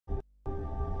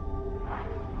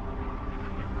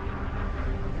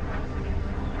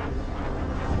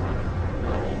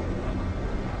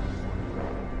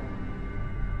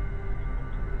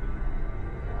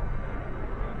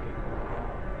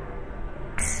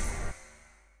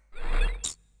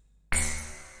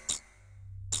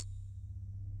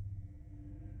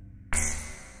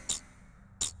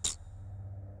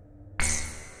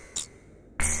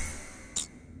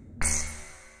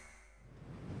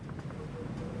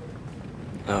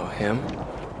Oh, him?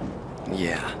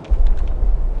 Yeah.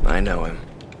 I know him.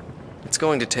 It's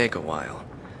going to take a while.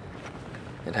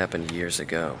 It happened years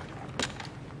ago.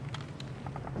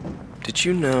 Did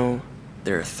you know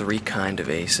there are 3 kinds of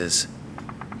aces?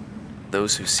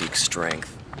 Those who seek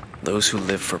strength, those who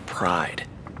live for pride,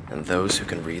 and those who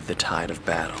can read the tide of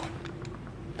battle.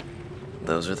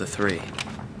 Those are the 3.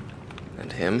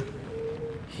 And him?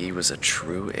 He was a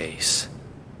true ace.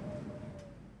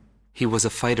 He was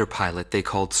a fighter pilot they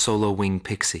called Solo Wing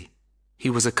Pixie. He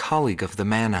was a colleague of the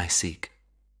man I seek.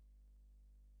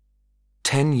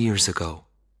 10 years ago,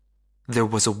 there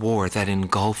was a war that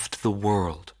engulfed the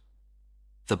world.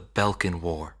 The Balkan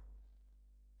War.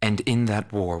 And in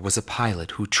that war was a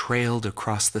pilot who trailed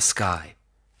across the sky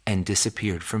and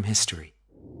disappeared from history.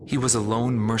 He was a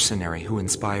lone mercenary who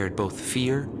inspired both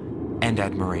fear and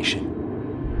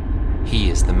admiration.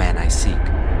 He is the man I seek.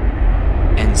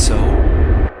 And so,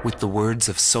 with the words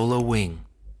of Solo Wing,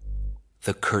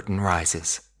 the curtain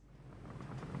rises.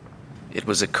 It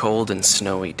was a cold and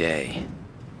snowy day.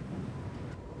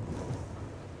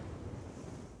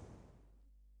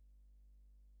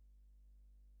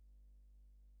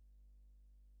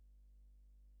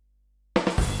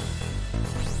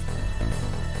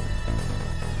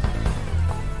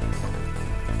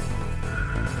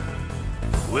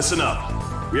 Listen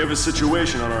up. We have a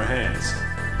situation on our hands.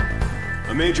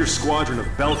 A major squadron of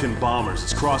Balkan bombers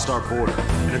has crossed our border,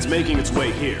 and it's making its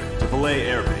way here, to Belay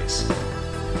Air Base.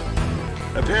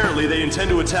 Apparently, they intend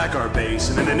to attack our base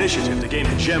in an initiative to gain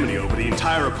hegemony over the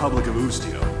entire Republic of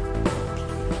Ustio.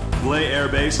 Belay Air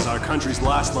Base is our country's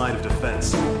last line of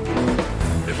defense.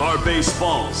 If our base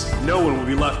falls, no one will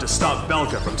be left to stop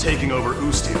Belka from taking over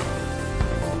Ustio.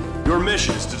 Your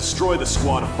mission is to destroy the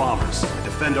squad of bombers and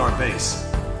defend our base.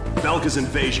 Belka's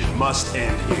invasion must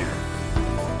end here.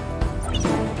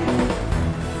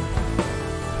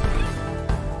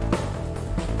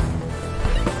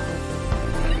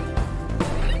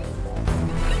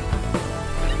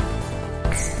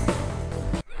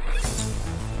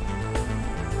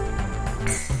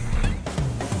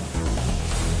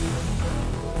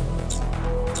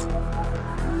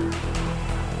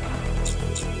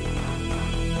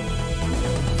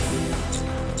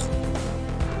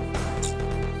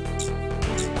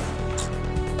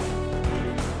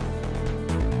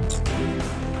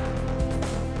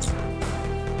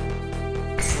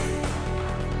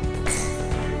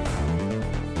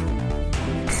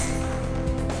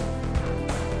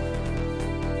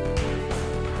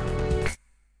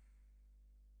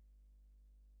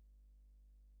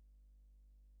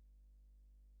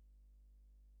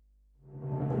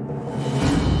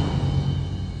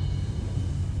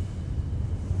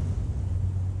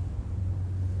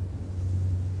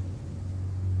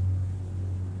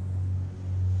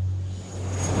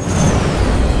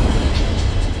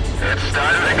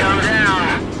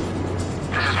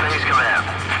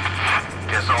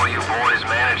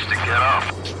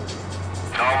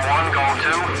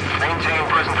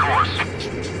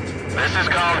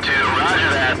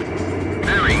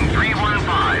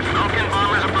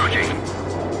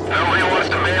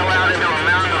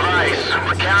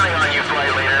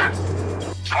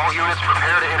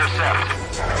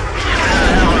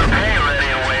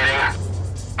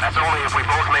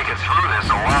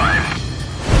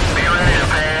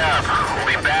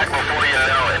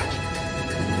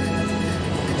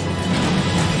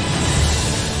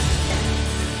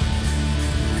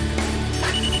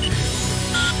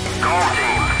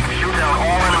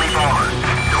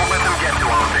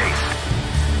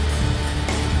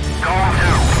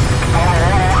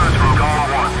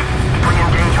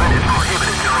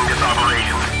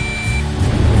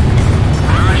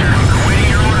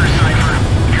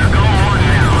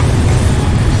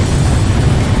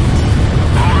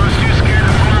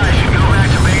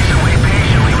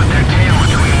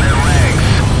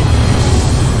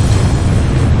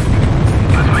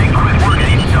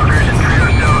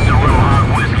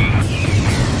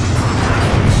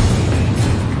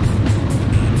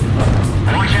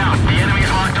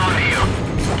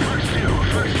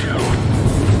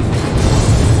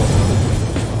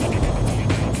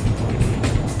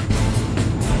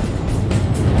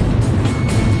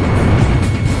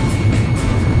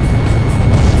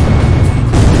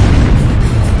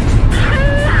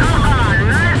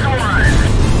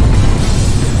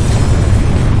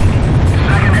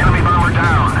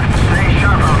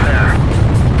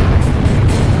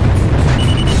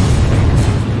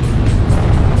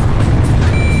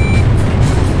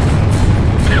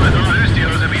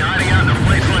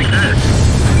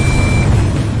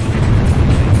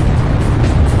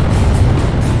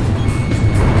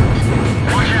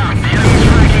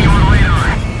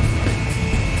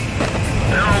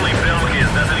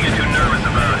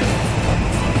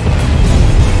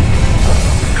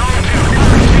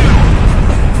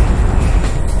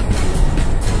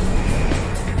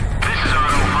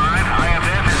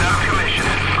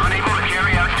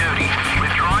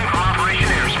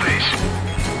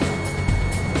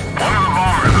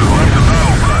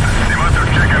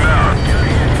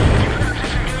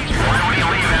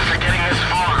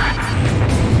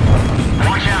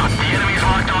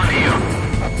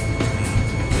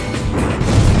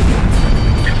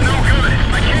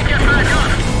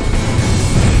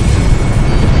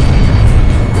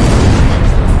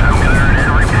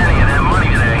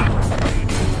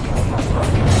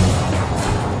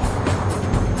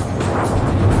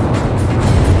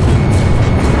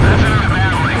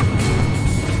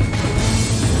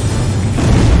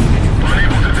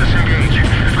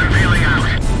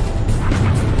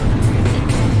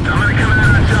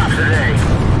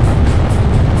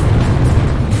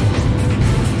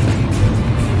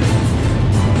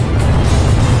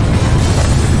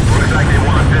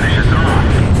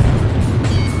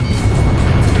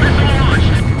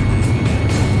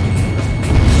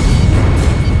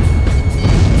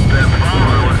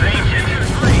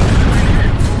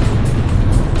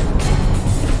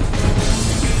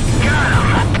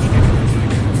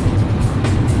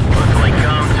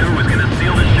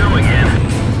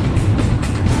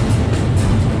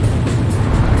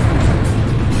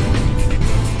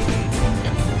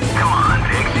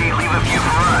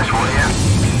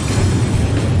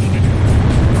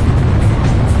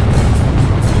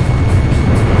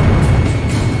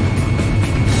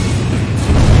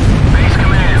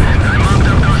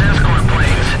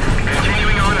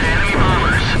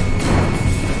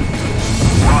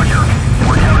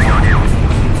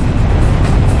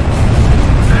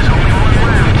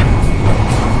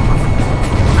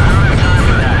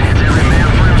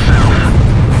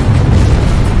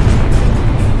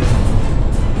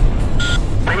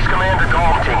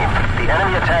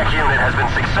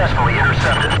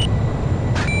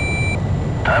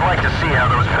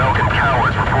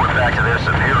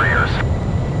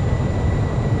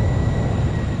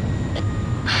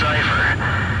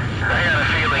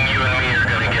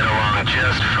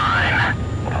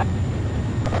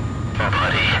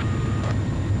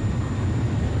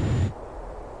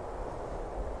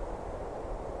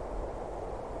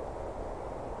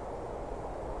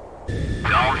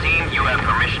 have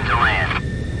permission to land.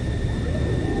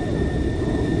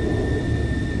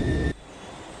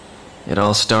 It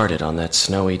all started on that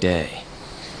snowy day.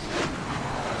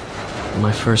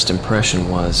 My first impression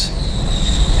was,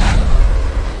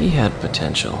 he had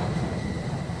potential.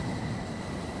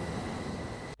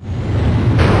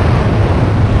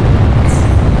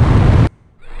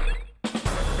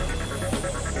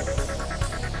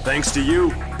 Thanks to you,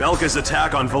 Belka's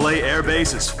attack on Valais Air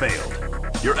Base has failed.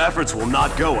 Your efforts will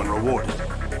not go unrewarded.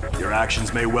 Your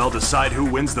actions may well decide who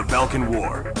wins the Belkan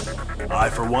War. I,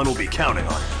 for one, will be counting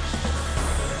on it.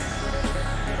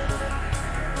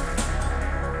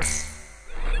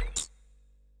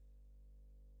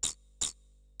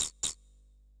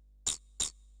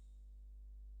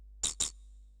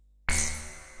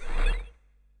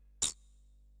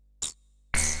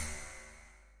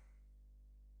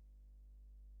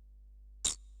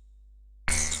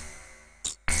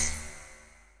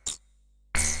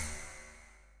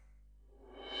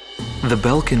 The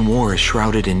Belkan War is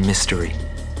shrouded in mystery.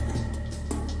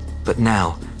 But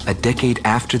now, a decade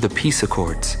after the peace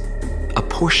accords, a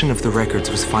portion of the records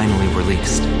was finally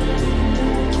released.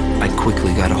 I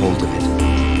quickly got a hold of it.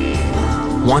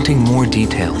 Wanting more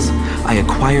details, I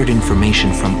acquired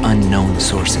information from unknown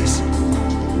sources.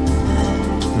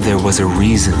 There was a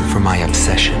reason for my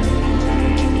obsession.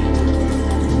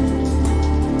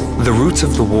 The roots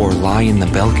of the war lie in the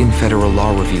Belkan Federal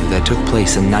Law Review that took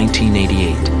place in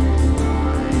 1988.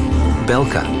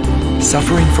 Belka,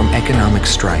 suffering from economic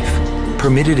strife,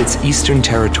 permitted its eastern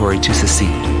territory to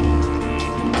secede,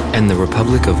 and the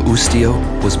Republic of Ustio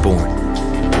was born.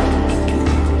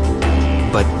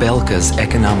 But Belka's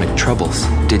economic troubles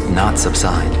did not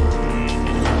subside.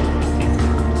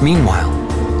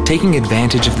 Meanwhile, taking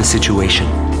advantage of the situation,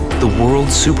 the world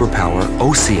superpower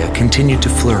Osea continued to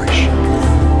flourish.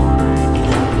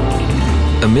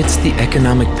 Amidst the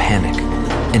economic panic,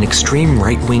 an extreme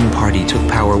right-wing party took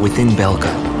power within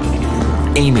Belka,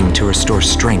 aiming to restore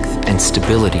strength and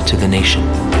stability to the nation.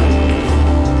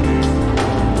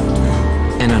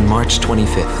 And on March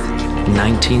 25th,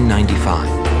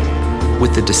 1995,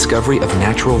 with the discovery of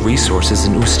natural resources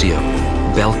in Ustio,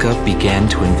 Belka began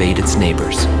to invade its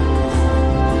neighbors.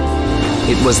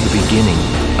 It was the beginning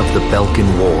of the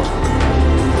Belkan War.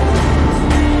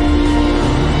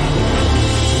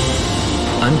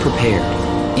 Unprepared,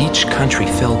 each country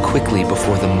fell quickly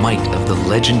before the might of the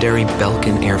legendary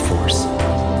Belkan Air Force.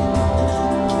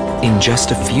 In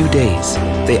just a few days,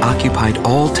 they occupied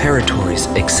all territories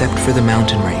except for the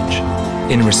mountain range.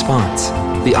 In response,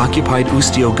 the occupied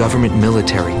Ustio government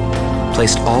military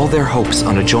placed all their hopes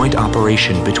on a joint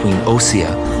operation between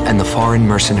Osea and the foreign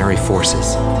mercenary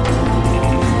forces.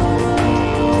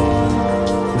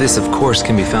 This, of course,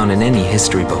 can be found in any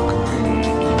history book.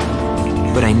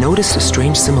 But I noticed a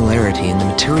strange similarity in the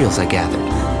materials I gathered.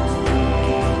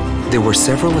 There were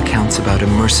several accounts about a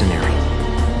mercenary,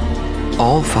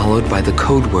 all followed by the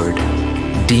code word,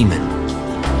 demon.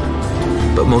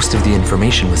 But most of the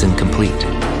information was incomplete.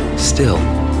 Still,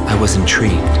 I was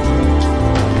intrigued.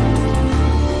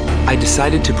 I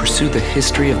decided to pursue the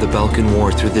history of the Belkan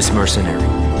War through this mercenary.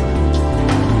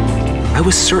 I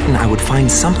was certain I would find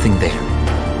something there.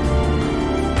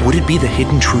 Would it be the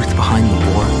hidden truth behind the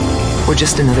war? Or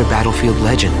just another battlefield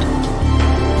legend?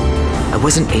 I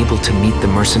wasn't able to meet the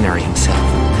mercenary himself.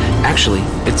 Actually,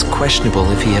 it's questionable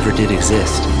if he ever did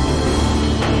exist.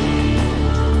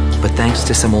 But thanks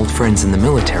to some old friends in the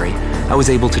military, I was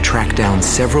able to track down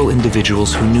several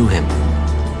individuals who knew him.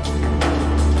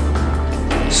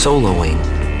 Soloing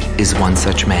is one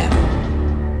such man.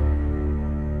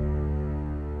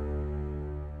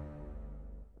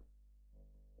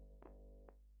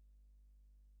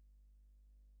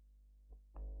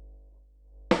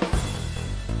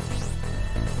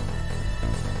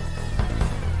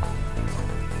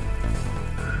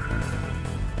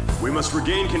 We must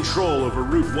regain control over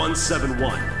Route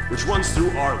 171, which runs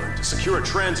through Arlen to secure a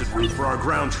transit route for our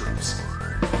ground troops.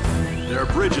 There are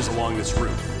bridges along this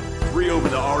route, 3 over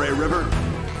the RA River,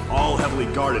 all heavily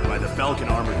guarded by the Belkan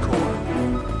Armored Corps.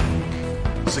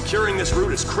 Securing this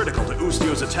route is critical to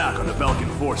Ustio's attack on the Belkan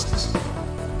forces.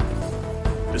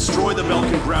 Destroy the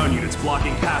Belkan ground units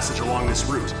blocking passage along this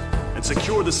route, and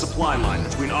secure the supply line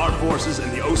between our forces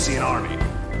and the Osean army.